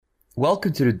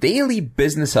Welcome to the Daily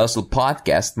Business Hustle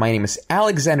podcast. My name is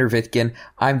Alexander Vitkin.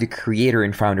 I'm the creator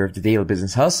and founder of the Daily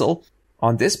Business Hustle.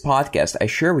 On this podcast, I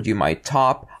share with you my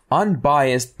top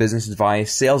unbiased business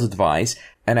advice, sales advice,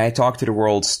 and I talk to the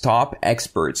world's top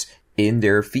experts in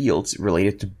their fields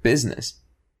related to business.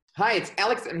 Hi, it's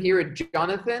Alex. I'm here with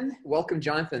Jonathan. Welcome,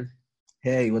 Jonathan.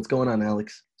 Hey, what's going on,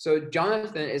 Alex? So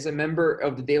Jonathan is a member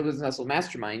of the Daily Business Hustle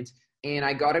Mastermind, and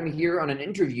I got him here on an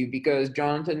interview because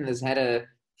Jonathan has had a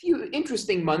few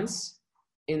interesting months.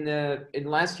 In the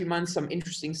last few months, some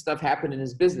interesting stuff happened in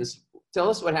his business. Tell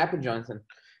us what happened, Jonathan.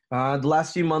 The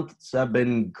last few months have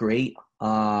been great.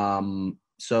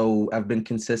 So I've been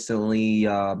consistently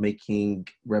making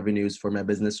revenues for my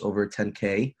business over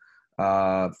 10K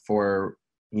for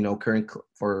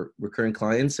for recurring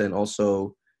clients and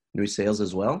also new sales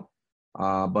as well.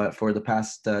 But for the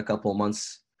past couple of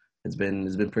months, it's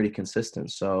been pretty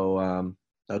consistent. So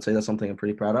I would say that's something I'm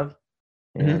pretty proud of.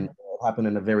 And it happened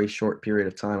in a very short period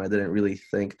of time. I didn't really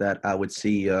think that I would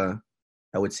see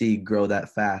grow that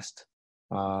fast.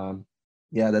 That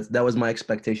was my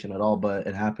expectation at all, but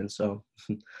it happened. So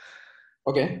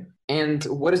Okay. And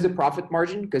what is the profit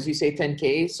margin? Because you say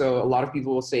 10K, so a lot of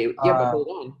people will say, yeah, but hold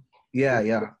on.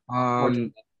 Yeah.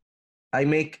 I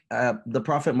make the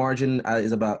profit margin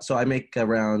is about, so I make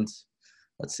around,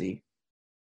 let's see.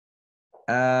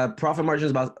 Profit margin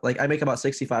is about, like, I make about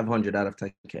 6,500 out of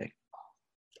 10K.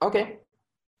 Okay.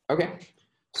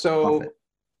 So Profit.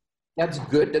 That's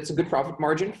good. That's a good profit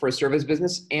margin for a service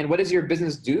business. And what does your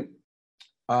business do?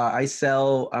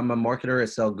 I'm a marketer. I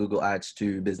sell Google Ads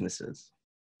to businesses.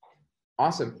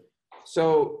 Awesome.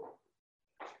 So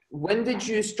when did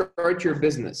you start your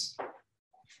business?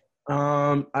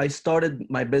 I started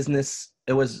my business.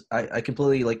 I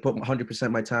completely put 100%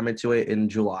 of my time into it in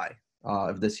July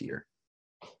of this year.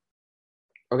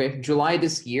 Okay. July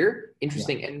this year.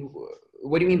 Interesting. Yeah. And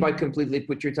what do you mean by completely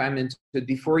put your time into it?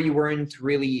 Before you weren't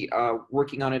really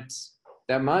working on it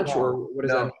that much, or what is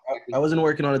that? I wasn't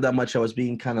working on it that much. I was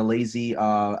being kind of lazy.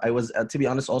 I was, to be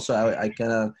honest, also I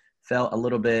kind of felt a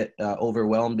little bit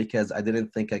overwhelmed because I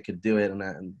didn't think I could do it,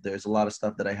 and there's a lot of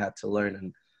stuff that I had to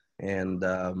learn, and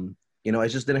I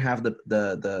just didn't have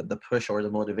the push or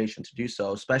the motivation to do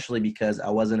so, especially because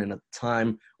I wasn't in a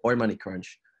time or money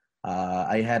crunch.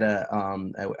 I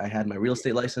had my real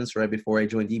estate license right before I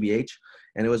joined DBH,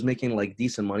 and it was making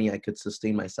decent money. I could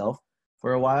sustain myself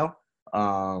for a while.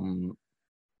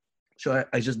 So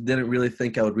I just didn't really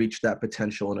think I would reach that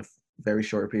potential in a very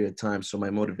short period of time. So my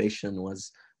motivation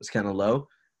was kind of low.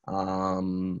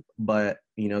 But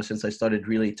since I started,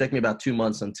 it took me about 2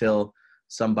 months until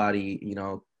somebody,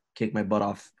 kicked my butt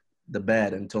off the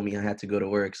bed and told me I had to go to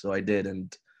work. So I did.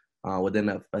 And within,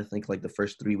 I think the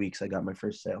first 3 weeks, I got my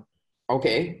first sale.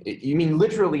 Okay. You mean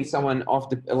literally someone off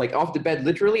the bed,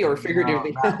 literally, or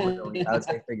figuratively? No, not literally. I would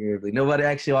say figuratively. Nobody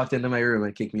actually walked into my room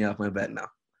and kicked me off my bed now.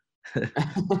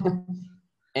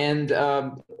 And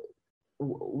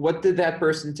what did that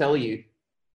person tell you?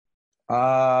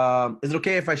 Is it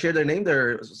okay if I share their name?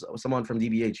 They're someone from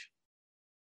DBH.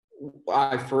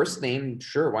 First name,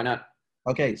 sure, why not?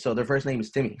 Okay, so their first name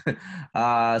is Timmy.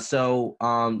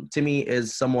 Timmy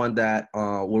is someone that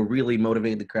will really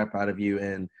motivate the crap out of you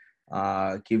and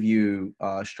give you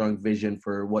a strong vision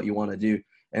for what you want to do.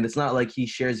 And it's not like he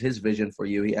shares his vision for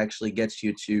you. He actually gets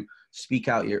you to speak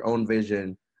out your own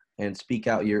vision and speak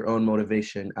out your own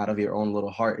motivation out of your own little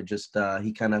heart. It just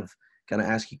he kind of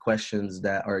ask you questions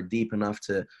that are deep enough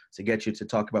to get you to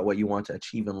talk about what you want to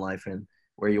achieve in life and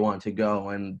where you want to go.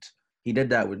 And he did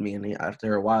that with me. And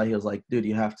after a while, he was like, "Dude,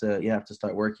 you have to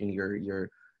start working. You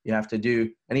have to do."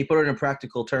 And he put it in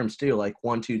practical terms too, like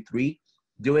 1, 2, 3,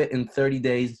 do it in 30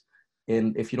 days.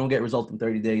 And if you don't get results in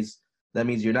 30 days, that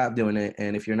means you're not doing it.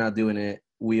 And if you're not doing it,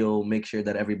 we'll make sure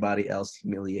that everybody else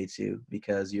humiliates you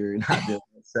because you're not doing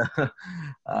it. So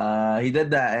he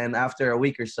did that. And after a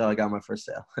week or so, I got my first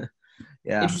sale.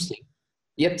 Yeah. Interesting.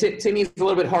 Yeah, Timmy's a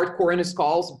little bit hardcore in his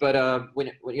calls, but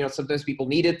when sometimes people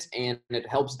need it and it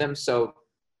helps them, so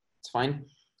it's fine,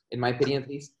 in my opinion at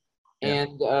least. Yeah.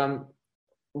 And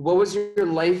what was your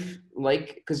life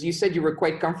like? Because you said you were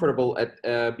quite comfortable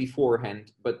at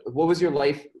beforehand, but what was your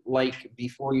life like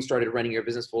before you started running your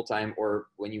business full time, or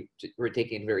when you were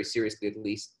taking it very seriously at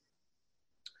least?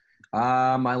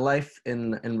 My life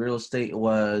in real estate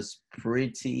was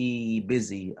pretty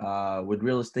busy. With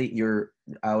real estate,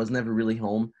 I was never really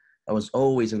home. I was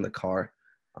always in the car.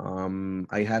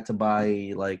 I had to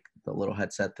buy the little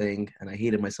headset thing, and I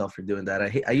hated myself for doing that.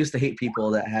 I used to hate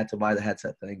people that had to buy the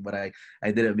headset thing, but I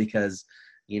did it because,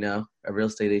 a real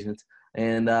estate agent.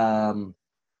 And I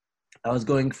was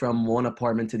going from one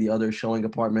apartment to the other, showing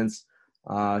apartments,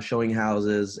 showing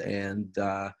houses, and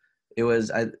it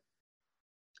was,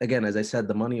 again, as I said,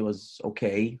 the money was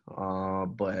okay,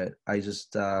 but I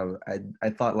just I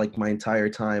thought like my entire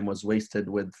time was wasted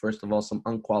with, first of all, some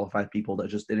unqualified people that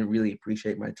just didn't really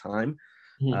appreciate my time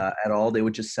Mhm. at all. They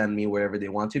would just send me wherever they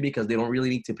want to because they don't really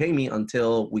need to pay me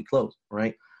until we close,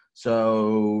 right?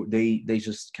 So they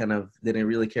just kind of didn't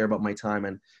really care about my time,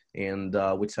 and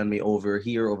would send me over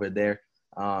here, over there,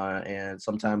 and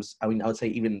sometimes, I mean, I would say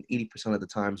even 80% of the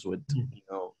times would, Mhm. you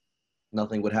know,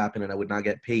 nothing would happen and I would not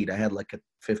get paid. I had like a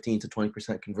 15 to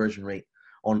 20% conversion rate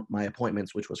on my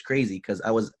appointments, which was crazy because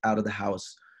I was out of the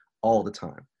house all the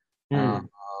time. Hmm.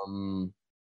 Um,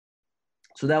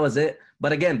 so that was it.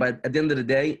 But again, but at the end of the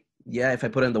day, yeah, if I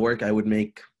put in the work, I would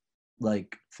make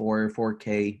like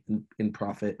 4K in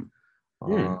profit.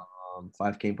 Hmm.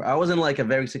 5K. I wasn't like a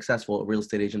very successful real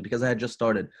estate agent because I had just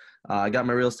started. I got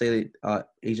my real estate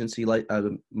agency, like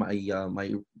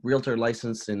my realtor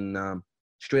license in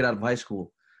straight out of high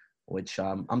school, which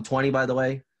I'm 20 by the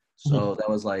way. So Mhm. that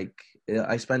was like,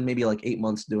 I spent maybe like 8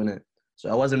 months doing it. So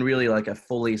I wasn't really like a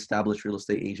fully established real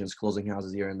estate agent closing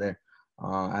houses here and there.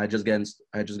 I had just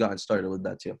gotten started with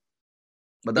that too.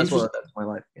 But Interest, that's my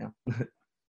life. Yeah.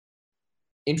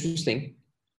 interesting.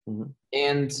 Mhm.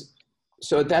 And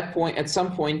so at that point, at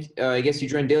some point, I guess you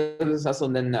joined Daily Business Hustle,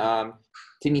 and then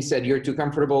Timmy said you're too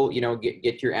comfortable. You know,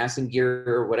 get your ass in gear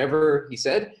or whatever he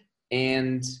said.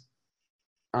 And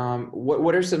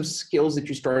what are some skills that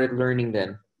you started learning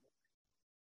then?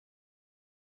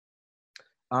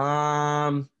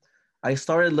 Um, I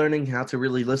started learning how to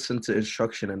really listen to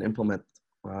instruction and implement.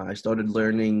 I started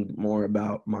learning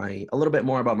a little bit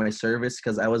more about my service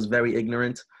because I was very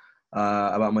ignorant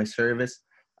about my service.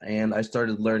 And I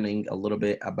started learning a little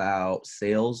bit about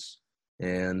sales.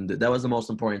 And that was the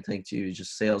most important thing too,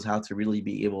 just sales, how to really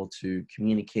be able to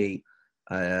communicate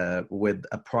with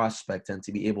a prospect and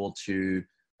to be able to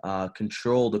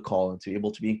control the call and to be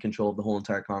able to be in control of the whole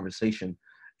entire conversation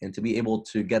and to be able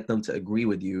to get them to agree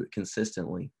with you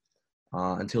consistently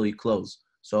until you close.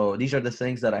 So these are the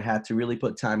things that I had to really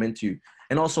put time into,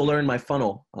 and also learn my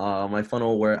funnel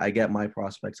where I get my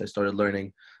prospects. I started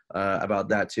learning about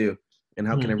that too, and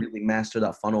how can I Mhm. really master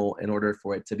that funnel in order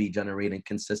for it to be generating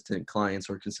consistent clients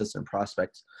or consistent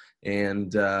prospects.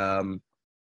 And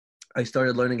I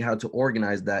started learning how to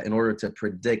organize that in order to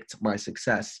predict my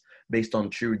success based on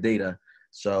true data.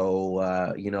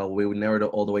 So, we would narrow it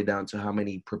all the way down to how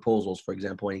many proposals, for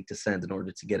example, I need to send in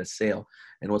order to get a sale,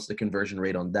 and what's the conversion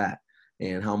rate on that,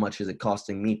 and how much is it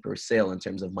costing me per sale in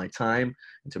terms of my time,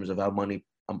 in terms of how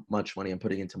much money I'm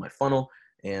putting into my funnel,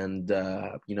 and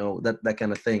that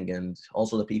kind of thing, and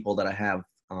also the people that I have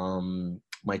on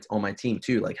my team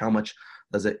too, like how much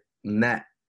does it net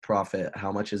profit,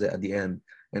 how much is it at the end,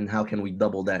 and how can we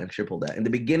double that and triple that. In the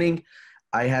beginning,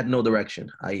 I had no direction.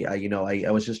 I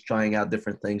was just trying out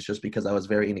different things just because I was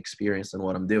very inexperienced in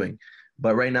what I'm doing.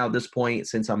 But right now, at this point,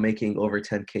 since I'm making over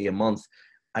 10K a month,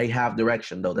 I have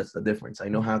direction though. That's the difference. I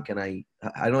know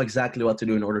I know exactly what to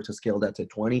do in order to scale that to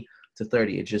 20 to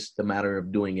 30. It's just a matter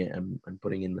of doing it and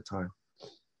putting in the time.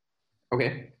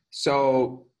 Okay.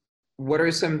 So what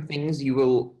are some things you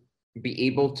will be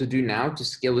able to do now to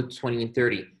scale it to 20 and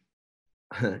 30?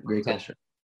 Great 10. question.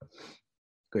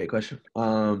 Great question.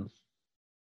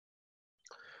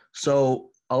 So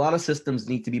a lot of systems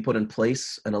need to be put in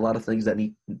place and a lot of things that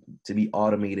need to be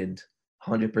automated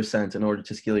 100% in order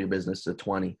to scale your business to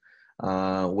 20.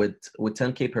 With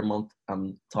 10K per month,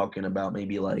 I'm talking about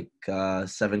maybe like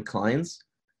 7 clients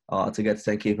to get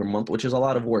to 10K per month, which is a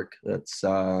lot of work. That's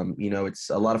it's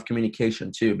a lot of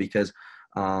communication too because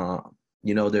uh,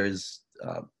 you know there's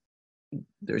uh,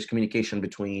 there's communication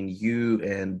between you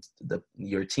and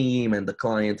your team and the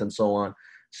client and so on.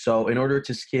 So in order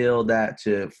to scale that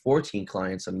to 14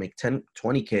 clients and make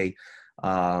 20K,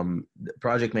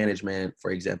 project management,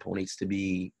 for example, needs to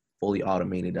be fully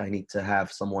automated. I need to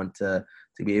have someone to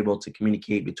be able to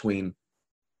communicate between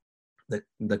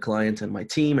the client and my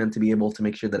team and to be able to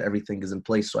make sure that everything is in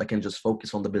place so I can just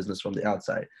focus on the business from the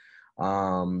outside.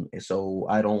 So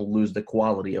I don't lose the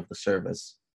quality of the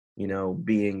service,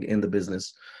 being in the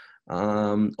business.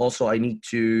 Also, I need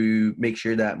to make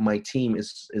sure that my team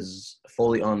is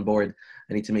fully on board.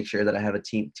 I need to make sure that I have a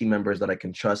team members that I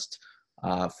can trust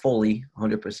fully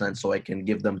 100%, so I can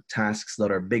give them tasks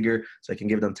that are bigger, so I can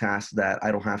give them tasks that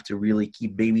I don't have to really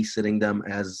keep babysitting them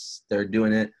as they're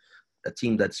doing it. A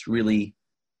team that's really,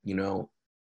 100%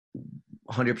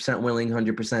 willing,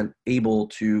 100% able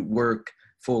to work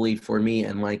fully for me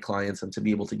and my clients and to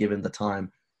be able to give in the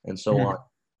time and so on.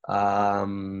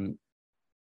 Mhm.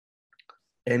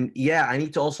 And yeah, I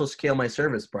need to also scale my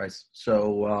service price.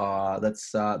 So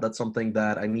that's something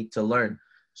that I need to learn.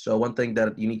 So one thing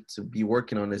that you need to be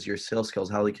working on is your sales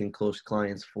skills, how you can close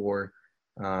clients for,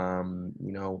 you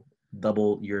know,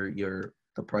 double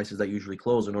the prices that usually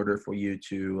close in order for you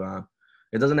to,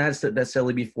 it doesn't have to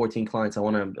necessarily be 14 clients. I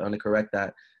want to correct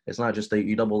that. It's not just that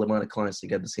you double the amount of clients to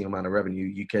get the same amount of revenue.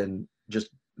 You can just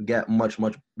get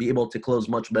be able to close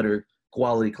much better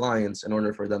quality clients in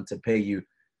order for them to pay you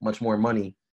much more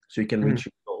money so you can reach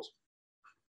your goals.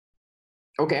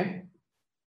 Okay.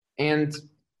 And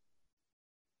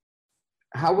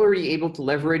how were you able to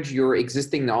leverage your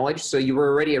existing knowledge? So you were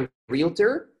already a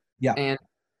realtor. Yeah. And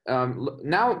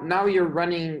now you're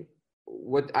running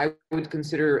what I would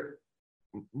consider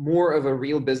more of a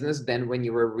real business than when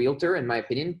you were a realtor, in my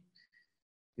opinion,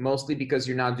 mostly because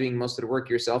you're not doing most of the work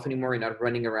yourself anymore. You're not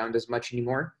running around as much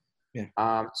anymore. Yeah.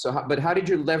 But how did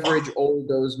you leverage all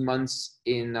those months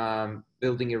in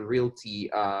building a realty,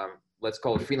 let's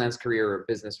call it freelance career or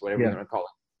business, whatever you want to call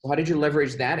it? So how did you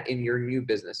leverage that in your new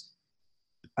business?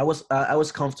 I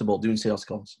was comfortable doing sales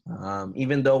calls,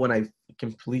 even though when I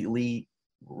completely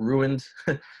ruined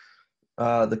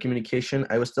the communication,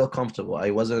 I was still comfortable.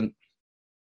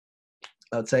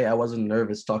 I'd say I wasn't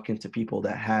nervous talking to people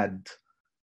that had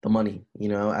the money. You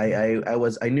know,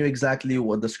 I knew exactly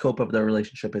what the scope of the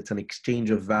relationship. It's an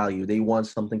exchange of value. They want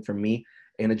something from me,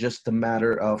 and it's just a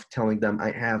matter of telling them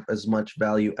I have as much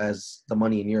value as the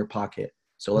money in your pocket.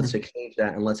 So let's exchange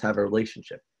that and let's have a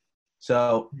relationship.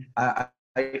 So I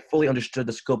fully understood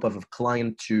the scope of a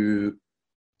client to,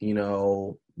 you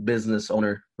know, business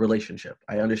owner relationship.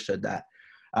 I understood that.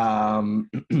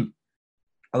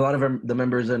 A lot of the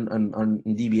members on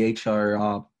DBH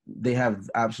are, they have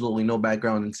absolutely no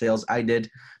background in sales. I did,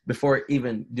 before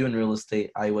even doing real estate,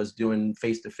 I was doing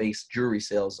face-to-face jewelry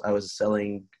sales. I was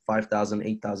selling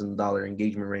 $5,000, $8,000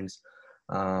 engagement rings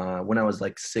when I was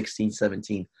like 16,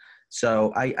 17.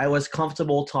 So I was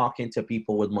comfortable talking to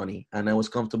people with money, and I was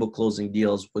comfortable closing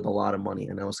deals with a lot of money,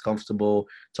 and I was comfortable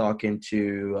talking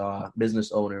to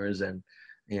business owners and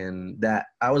that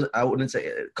I wouldn't say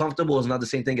comfortable is not the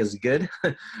same thing as good,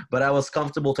 but I was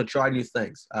comfortable to try new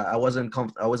things. I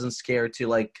wasn't scared to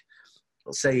like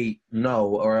say no,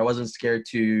 or I wasn't scared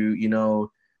to, you know,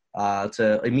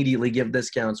 to immediately give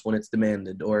discounts when it's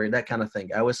demanded or that kind of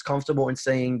thing. I was comfortable in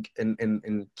saying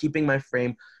and keeping my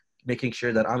frame, making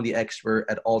sure that I'm the expert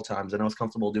at all times, and I was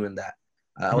comfortable doing that.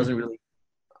 I wasn't really,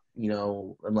 you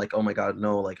know, I'm like, oh my God,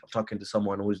 no, like I'm talking to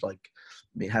someone who's like,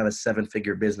 have a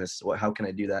 7-figure business. How can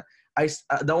I do that?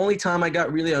 The only time I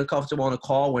got really uncomfortable on a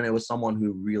call when it was someone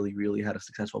who really, really had a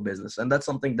successful business. And that's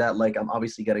something that like, I'm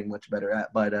obviously getting much better at,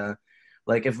 but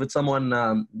like if it's someone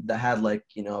that had like,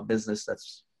 you know, a business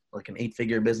that's like an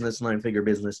 8-figure business, 9-figure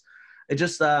business, it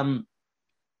just,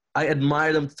 I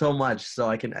admire them so much. So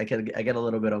I get a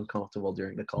little bit uncomfortable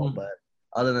during the call, but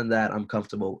other than that, I'm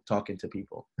comfortable talking to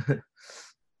people.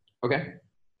 Okay.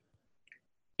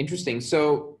 Interesting.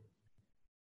 So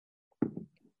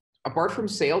apart from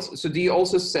sales, so do you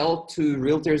also sell to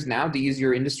realtors now? Do you use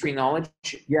your industry knowledge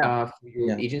for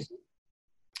your agency?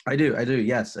 I do.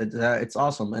 Yes. It's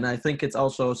awesome. And I think it's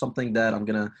also something that I'm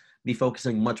going to be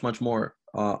focusing much more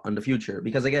on the future,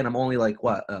 because again, I'm only like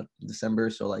December.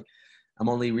 So like I'm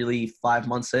only really 5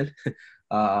 months in.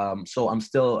 So I'm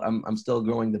still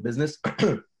growing the business.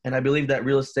 And I believe that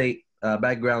real estate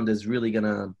background is really going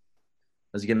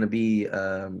to be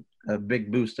a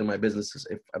big boost in my business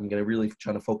if I'm going to really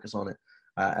try to focus on it.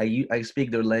 I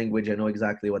speak their language. I know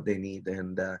exactly what they need.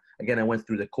 And again, I went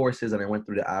through the courses and I went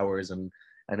through the hours, and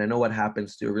I know what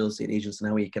happens to real estate agents and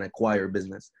how you can acquire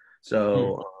business.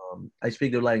 So I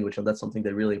speak their language, and that's something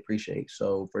they really appreciate.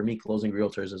 So for me, closing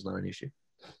realtors is not an issue.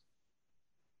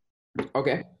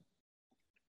 Okay.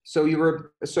 So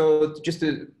just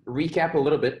to recap a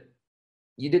little bit,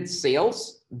 you did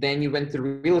sales, then you went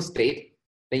through real estate,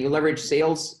 then you leveraged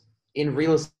sales in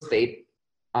real estate,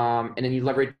 and then you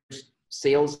leveraged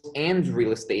sales and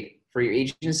real estate for your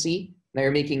agency. Now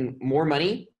you're making more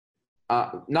money,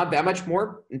 not that much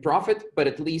more in profit, but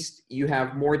at least you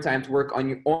have more time to work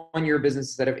on your business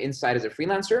instead of inside as a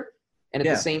freelancer. And at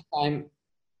the same time,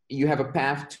 you have a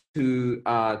path to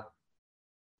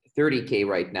 30K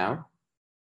right now,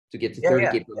 to get to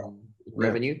 30K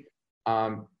revenue,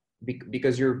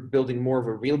 because you're building more of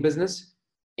a real business.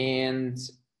 And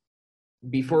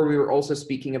before, we were also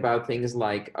speaking about things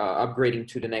like upgrading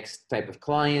to the next type of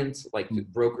clients, like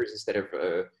brokers instead of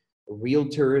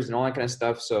realtors and all that kind of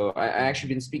stuff. So I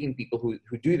actually been speaking to people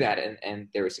who do that, and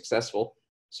they're successful.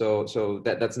 So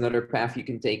that's another path you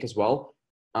can take as well.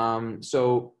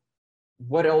 So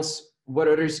what else? What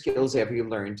other skills have you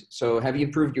learned? So have you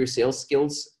improved your sales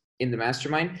skills in the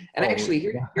mastermind? And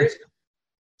here's,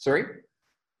 sorry?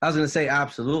 I was going to say,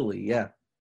 absolutely. Yeah.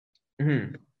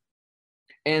 Mm-hmm.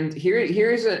 And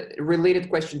here's a related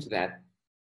question to that.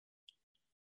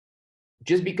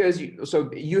 Just because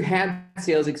you had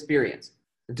sales experience,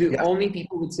 do Yeah. only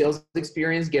people with sales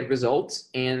experience get results?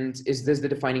 And is this the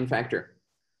defining factor?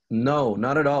 No,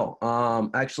 not at all.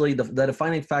 Actually, the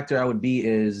defining factor I would be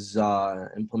is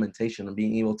implementation and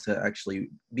being able to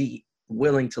actually be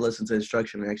willing to listen to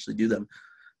instruction and actually do them.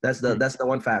 That's the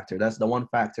one factor. That's the one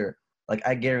factor. Like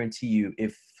I guarantee you,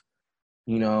 if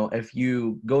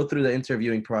you go through the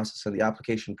interviewing process and the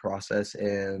application process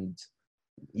and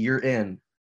you're in,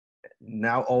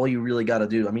 now all you really got to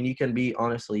do, I mean, you can be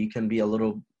a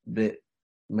little bit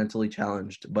mentally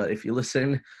challenged, but if you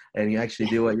listen and you actually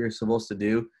do what you're supposed to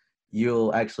do,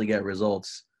 you'll actually get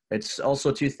results. It's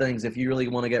also two things. If you really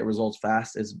want to get results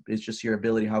fast, it's just your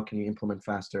ability. How can you implement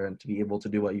faster and to be able to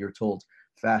do what you're told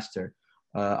faster?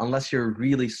 Unless you're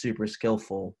really super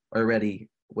skillful already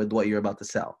with what you're about to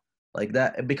sell. Like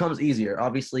that, it becomes easier.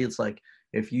 Obviously, it's like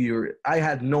I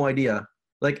had no idea.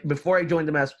 Like before I joined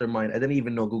the mastermind, I didn't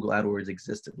even know Google AdWords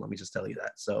existed. Let me just tell you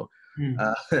that. So, Mm.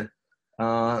 uh,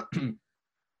 uh,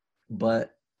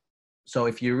 but so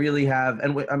if you really have,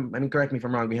 and I mean, correct me if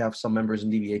I'm wrong, we have some members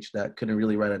in DBH that couldn't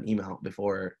really write an email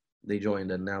before they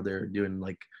joined, and now they're doing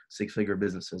like six-figure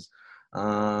businesses.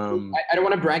 I don't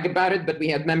want to brag about it, but we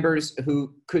had members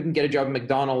who couldn't get a job at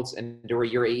McDonald's and they were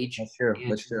your age That's true. and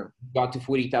That's true. got to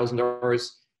 $40,000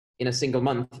 in a single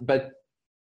month. But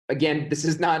again, this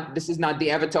is not the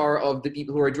avatar of the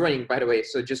people who are joining, by the way.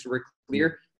 So just so we're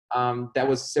clear, that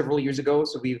was several years ago.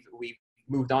 So we've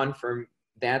moved on from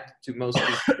that to mostly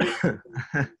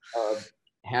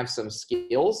have some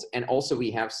skills, and also we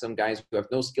have some guys who have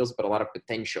no skills but a lot of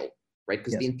potential, right?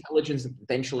 Because the Yes. intelligence and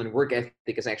potential and work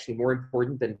ethic is actually more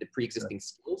important than the pre-existing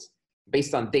skills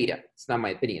based on data. It's not my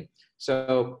opinion.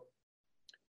 So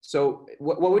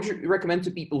what would you recommend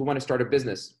to people who want to start a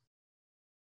business?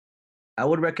 I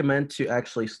would recommend to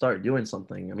actually start doing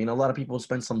something. I mean, a lot of people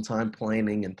spend some time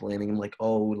planning and planning, like,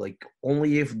 oh, like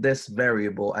only if this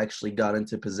variable actually got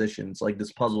into position. It's like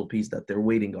this puzzle piece that they're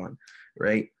waiting on,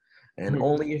 right? And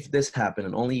only if this happened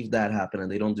and only if that happened,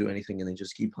 and they don't do anything and they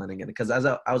just keep planning it. Because I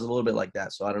was a little bit like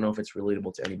that, so I don't know if it's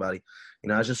relatable to anybody.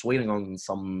 I was just waiting on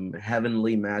some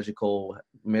heavenly magical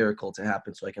miracle to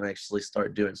happen so I can actually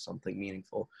start doing something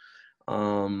meaningful.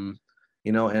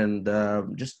 And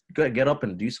just get up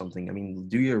and do something. I mean,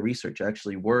 do your research,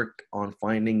 actually work on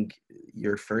finding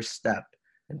your first step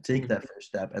and take that first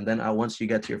step. And then once you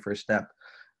get to your first step,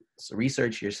 so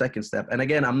research your second step. And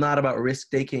again, I'm not about risk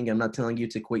taking. I'm not telling you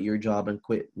to quit your job and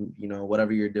quit,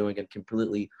 whatever you're doing and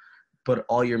completely put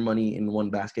all your money in one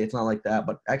basket. It's not like that,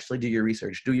 but actually do your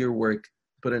research, do your work,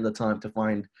 put in the time to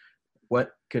find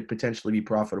what could potentially be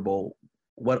profitable,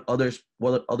 what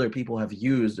other people have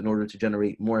used in order to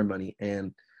generate more money,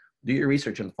 and do your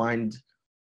research and find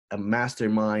a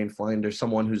mastermind, find there's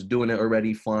someone who's doing it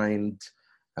already, find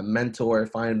a mentor,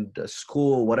 find a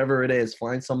school, whatever it is,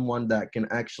 find someone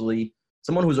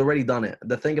who's already done it.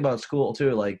 The thing about school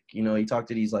too, like, you talk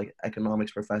to these like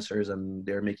economics professors and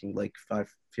they're making like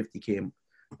 50K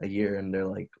a year and they're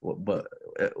like, but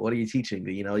what are you teaching?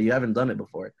 You haven't done it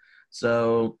before.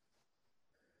 So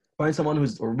find someone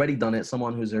who's already done it,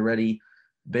 someone who's already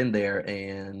been there,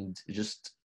 and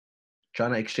just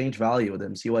trying to exchange value with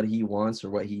him, see what he wants or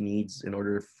what he needs in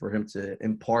order for him to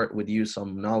impart with you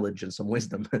some knowledge and some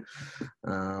wisdom.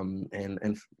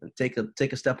 And take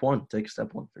a step one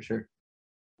for sure.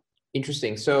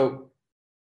 Interesting. So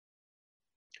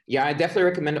yeah, I definitely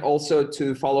recommend also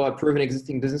to follow a proven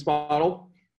existing business model.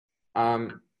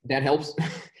 That helps.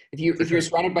 if you're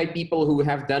surrounded by people who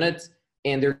have done it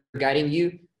and they're guiding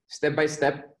you step by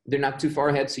step, they're not too far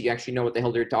ahead, so you actually know what the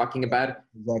hell they're talking about.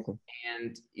 Exactly.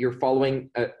 And you're following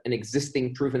an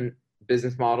existing proven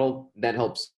business model, that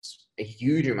helps a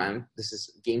huge amount. This is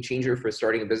a game changer for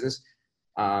starting a business,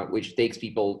 which takes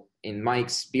people, in my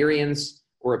experience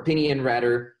or opinion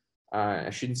rather,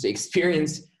 I shouldn't say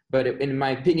experience, but in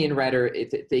my opinion rather,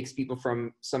 it takes people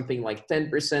from something like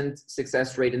 10%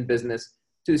 success rate in business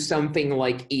to something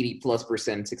like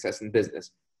 80+% success in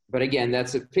business. But again,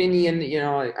 that's opinion.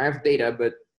 I have data,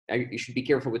 but you should be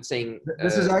careful with saying.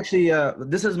 This is actually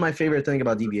this is my favorite thing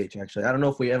about DBH. Actually, I don't know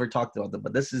if we ever talked about that,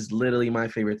 but this is literally my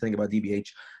favorite thing about DBH,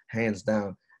 hands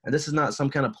down. And this is not some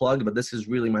kind of plug, but this is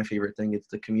really my favorite thing. It's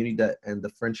the community and the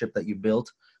friendship that you built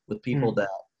with people that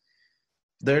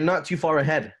they're not too far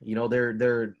ahead.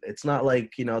 They're it's not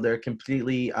like, they're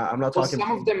completely, I'm not talking.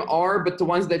 Some of them are, but the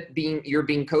ones that you're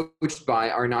being coached by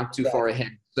are not too far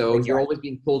ahead. So you're always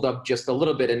being pulled up just a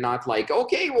little bit and not like,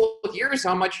 okay, well, here's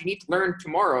how much you need to learn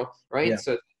tomorrow, right? Yeah.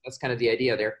 So that's kind of the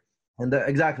idea there. And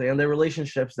exactly, and the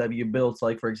relationships that you built,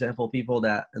 like for example, people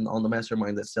that on the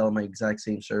mastermind that sell my exact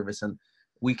same service, and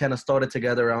we kind of started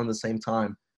together around the same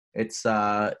time. It's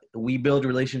we build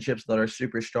relationships that are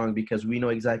super strong because we know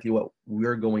exactly what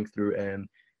we're going through,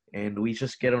 and we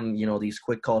just get on these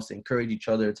quick calls to encourage each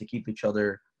other, to keep each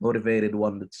other motivated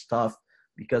when it's tough,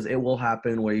 because it will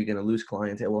happen where you're going to lose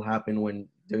clients. It will happen when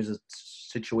there's a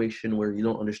situation where you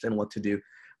don't understand what to do.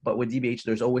 But with DBH,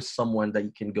 there's always someone that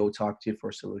you can go talk to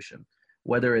for a solution.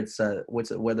 Whether it's a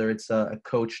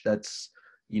coach that's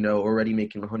already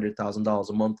making $100,000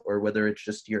 a month, or whether it's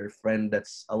just your friend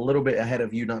that's a little bit ahead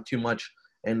of you, not too much,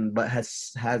 but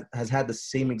has had the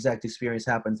same exact experience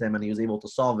happen to him and he was able to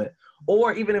solve it.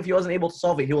 Or even if he wasn't able to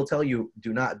solve it, he will tell you,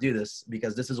 do not do this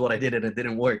because this is what I did and it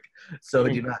didn't work. So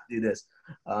do not do this.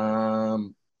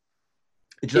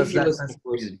 If you listen, of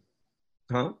course.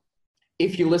 Huh?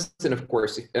 If you listen, of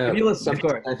course. If you listen, of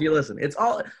course. If you listen. It's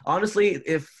all, honestly,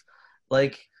 if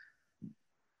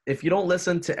you don't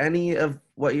listen to any of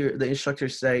what the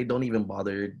instructors say, don't even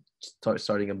bother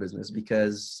starting a business,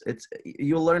 because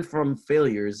you'll learn from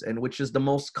failures, and which is the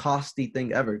most costly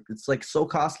thing ever. It's like so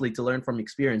costly to learn from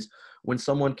experience when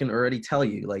someone can already tell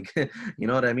you, like, you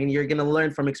know what I mean? You're going to learn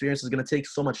from experience. It's going to take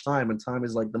so much time, and time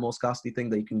is like the most costly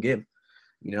thing that you can give,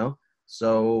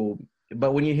 So,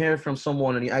 but when you hear from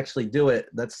someone and you actually do it,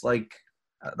 that's like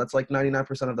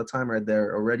 99% of the time right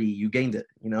there already. You gained it,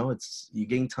 you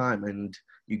gain time and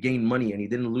you gain money, and you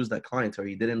didn't lose that client, or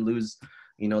you didn't lose,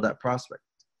 that prospect.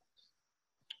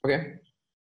 Okay.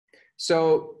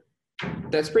 So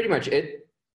that's pretty much it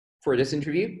for this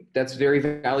interview. That's very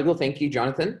valuable. Thank you,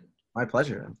 Jonathan. My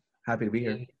pleasure. I'm happy to be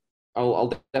here.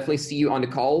 I'll definitely see you on the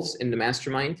calls in the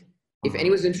mastermind. If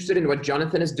anyone's interested in what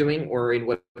Jonathan is doing or in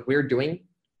what we're doing,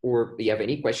 or you have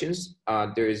any questions,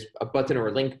 there's a button or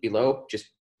a link below. Just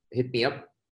hit me up.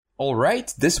 All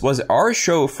right. This was our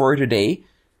show for today.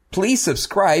 Please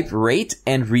subscribe, rate,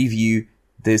 and review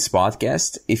this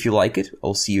podcast if you like it.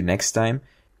 I'll see you next time.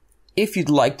 If you'd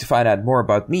like to find out more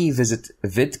about me, visit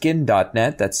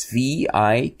vitkin.net. That's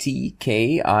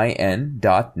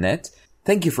VITKIN.net.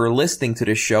 Thank you for listening to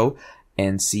the show,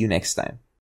 and see you next time.